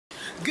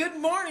Good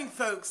morning,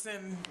 folks,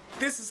 and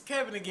this is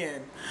Kevin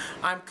again.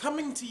 I'm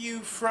coming to you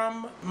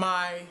from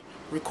my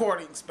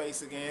recording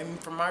space again,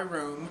 from my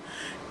room,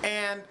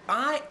 and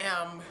I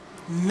am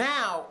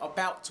now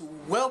about to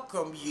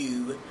welcome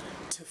you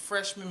to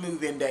Freshman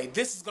Move-In Day.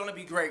 This is going to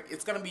be great.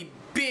 It's going to be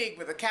big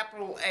with a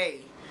capital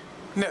A.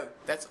 No,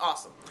 that's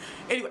awesome.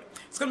 Anyway,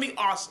 it's going to be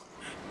awesome.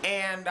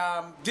 And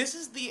this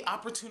is the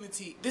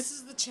opportunity, this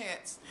is the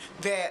chance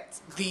that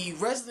the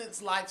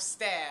Residence Life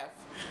staff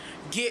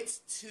gets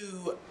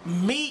to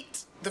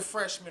meet the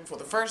freshmen for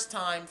the first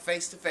time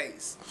face to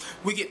face.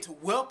 We get to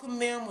welcome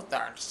them with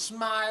our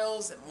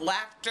smiles and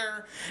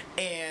laughter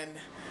and,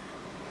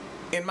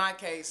 in my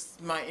case,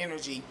 my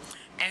energy,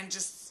 and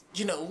just,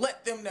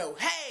 let them know,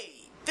 hey,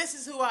 this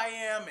is who I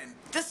am, and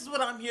this is what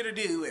I'm here to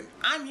do, and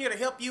I'm here to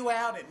help you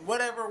out in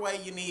whatever way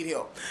you need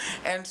help.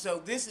 And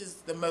so this is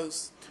the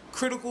most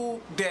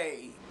critical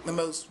day, the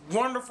most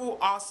wonderful,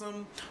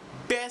 awesome,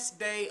 best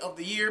day of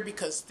the year,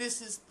 because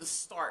this is the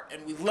start,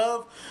 and we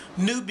love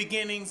new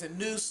beginnings and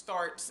new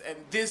starts, and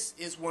this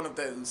is one of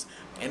those,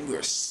 and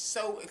we're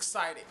so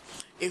excited.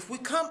 If we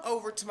come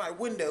over to my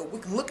window, we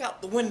can look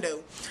out the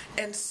window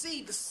and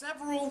see the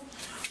several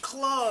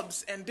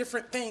clubs and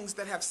different things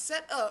that have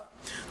set up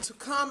to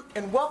come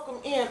and welcome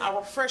in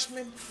our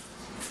freshman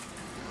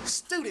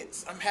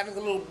students. I'm having a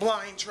little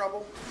blind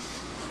trouble,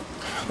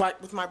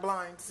 like with my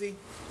blinds, see?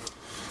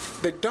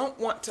 They don't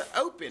want to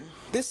open.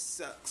 This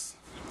sucks.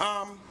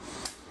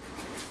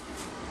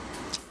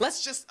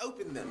 Let's just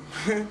open them.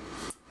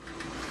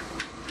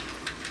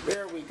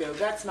 There we go.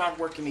 That's not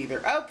working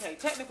either. Okay,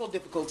 technical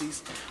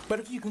difficulties. But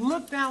if you can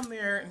look down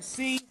there and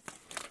see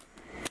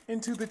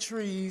into the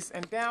trees,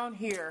 and down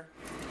here,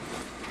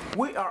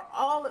 we are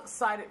all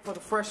excited for the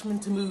freshmen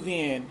to move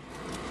in.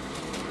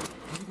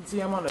 You can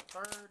see I'm on the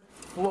 3rd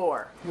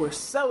floor. We're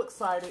so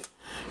excited.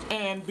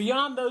 And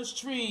beyond those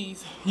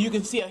trees, you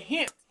can see a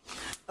hint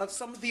of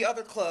some of the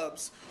other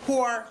clubs who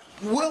are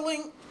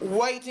willing,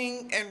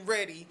 waiting, and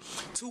ready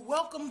to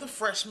welcome the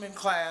freshman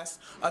class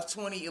of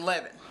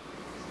 2011.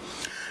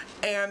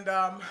 And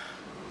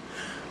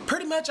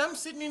pretty much I'm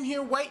sitting in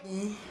here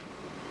waiting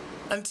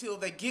until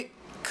they get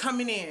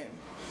coming in.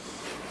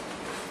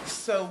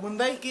 So when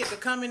they get to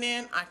coming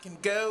in, I can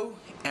go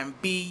and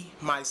be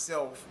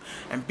myself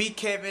and be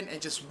Kevin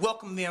and just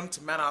welcome them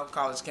to Mount Olive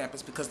College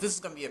campus, because this is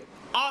going to be an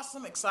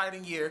awesome,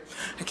 exciting year.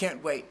 I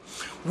can't wait.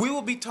 We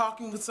will be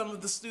talking with some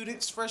of the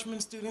students,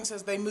 freshman students,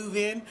 as they move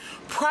in.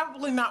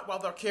 Probably not while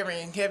they're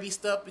carrying heavy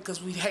stuff,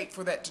 because we'd hate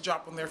for that to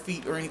drop on their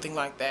feet or anything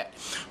like that.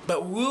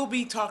 But we'll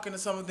be talking to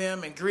some of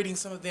them and greeting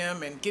some of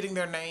them and getting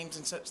their names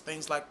and such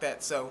things like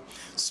that. So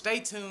stay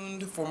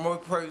tuned for more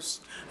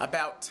posts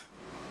about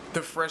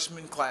the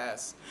freshman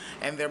class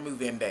and their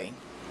move-in day.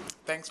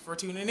 Thanks for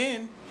tuning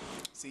in.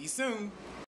 See you soon.